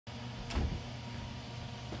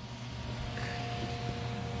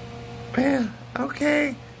Well,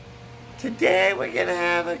 okay. Today we're gonna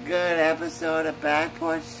have a good episode of Back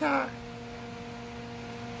Porch Talk.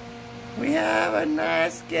 We have a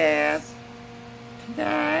nice guest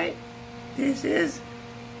tonight. This is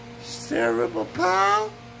Cerebral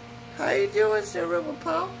Paul. How you doing, Cerebral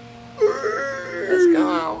Paul? Let's go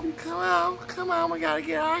on. Come on. We gotta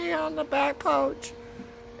get out here on the back porch.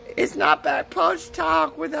 It's not Back Porch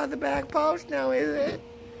Talk without the back porch now, is it?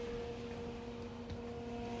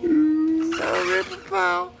 Cerebral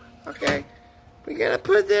Paul. Okay, we're gonna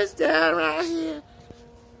put this down right here.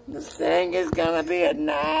 This thing is gonna be a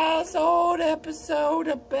nice old episode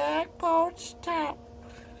of Back Porch Talk.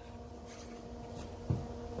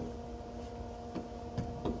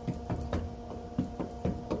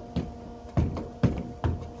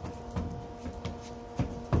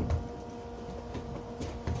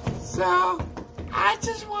 So, I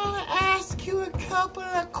just want to ask you a couple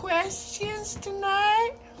of questions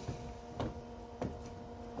tonight.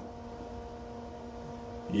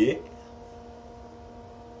 Yeah.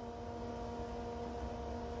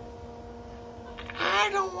 I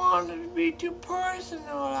don't want it to be too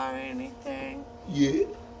personal or anything. Yeah.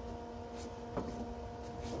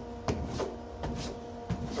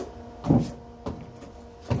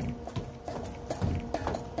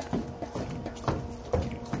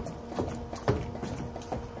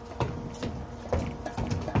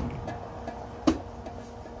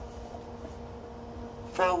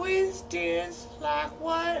 For instance, like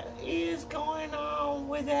what is going on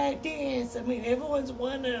with that dance? I mean, everyone's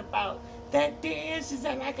wondering about that dance. Is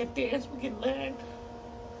that like a dance we can learn?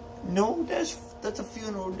 No, that's a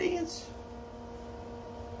funeral dance.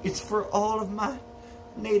 It's for all of my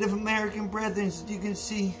Native American brethren. As you can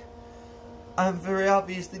see, I'm very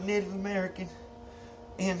obviously Native American.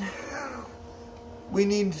 And we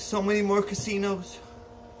need so many more casinos.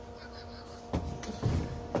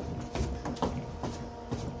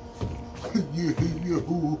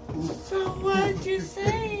 So what you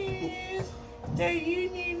say is that you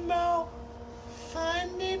need more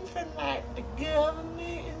funding from like the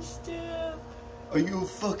government and stuff? Are you a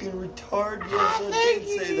fucking retard? Yes, I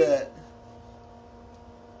did say that.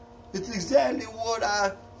 It's exactly what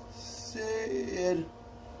I said,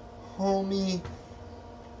 homie.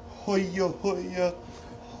 Hoya, hoya,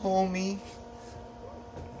 homie.